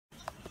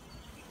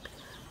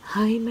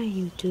Hi my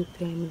YouTube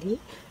family,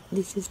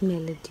 this is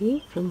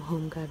Melody from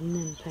Home Garden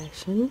and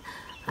Passion.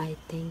 I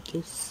thank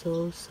you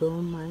so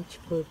much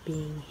for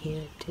being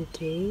here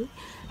today.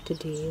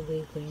 Today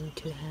we're going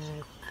to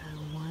have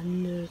a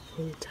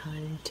wonderful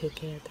time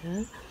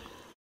together.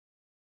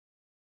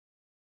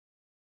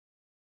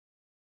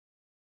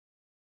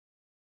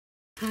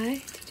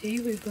 Hi, today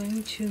we're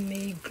going to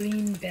make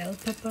green bell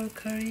pepper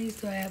curry.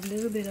 So I have a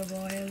little bit of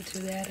oil to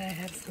that. I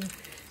have some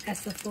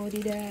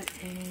asafoetida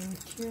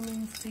and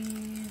cumin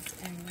seeds,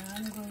 and now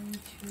I'm going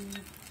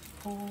to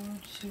pour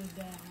to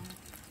that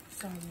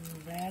some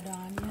red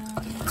onion.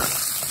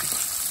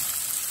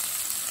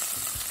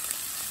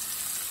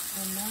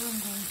 And now I'm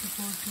going to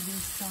pour to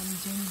this some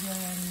ginger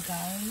and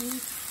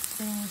garlic.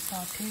 Then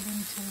saute it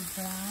until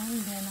brown.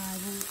 Then I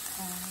will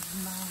add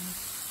my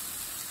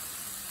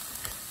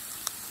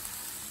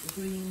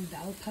green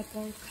bell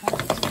pepper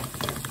cut.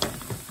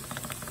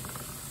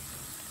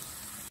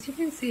 As you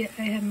can see,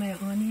 I have my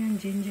onion,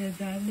 ginger,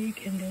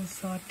 garlic, and then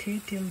saute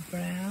till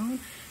brown.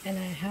 And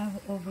I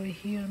have over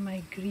here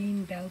my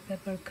green bell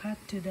pepper cut.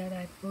 To that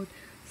I put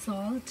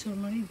salt,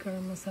 turmeric,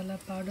 garam masala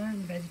powder,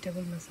 and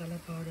vegetable masala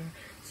powder.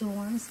 So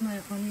once my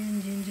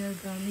onion, ginger,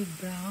 garlic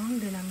brown,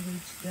 then I'm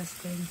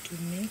just going to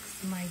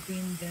mix my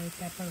green bell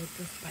pepper with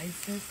the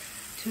spices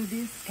to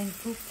this and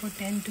cook for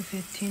 10 to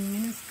 15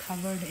 minutes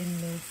covered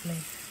in low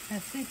flame.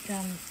 That's it,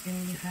 done.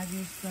 And you have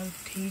yourself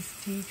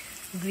tasty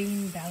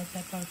green bell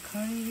pepper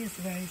curry. It's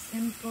very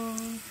simple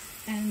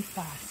and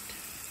fast.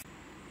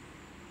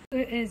 So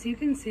as you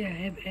can see, I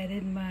have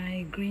added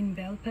my green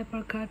bell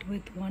pepper cut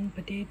with one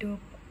potato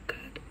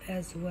cut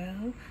as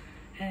well.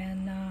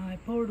 And I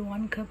poured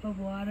 1 cup of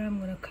water. I'm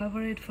going to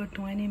cover it for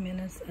 20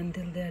 minutes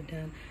until they're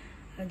done.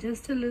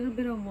 Just a little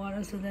bit of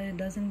water so that it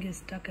doesn't get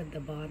stuck at the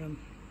bottom.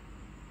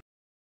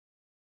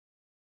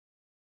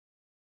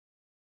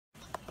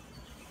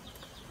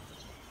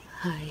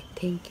 Hi,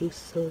 thank you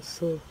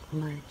so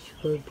much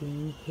for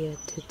being here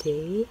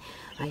today.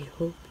 I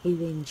hope you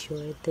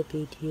enjoyed the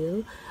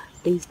video.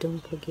 Please don't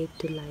forget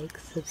to like,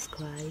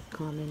 subscribe,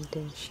 comment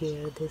and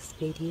share this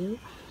video.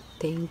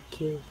 Thank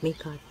you. May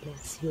God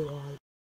bless you all.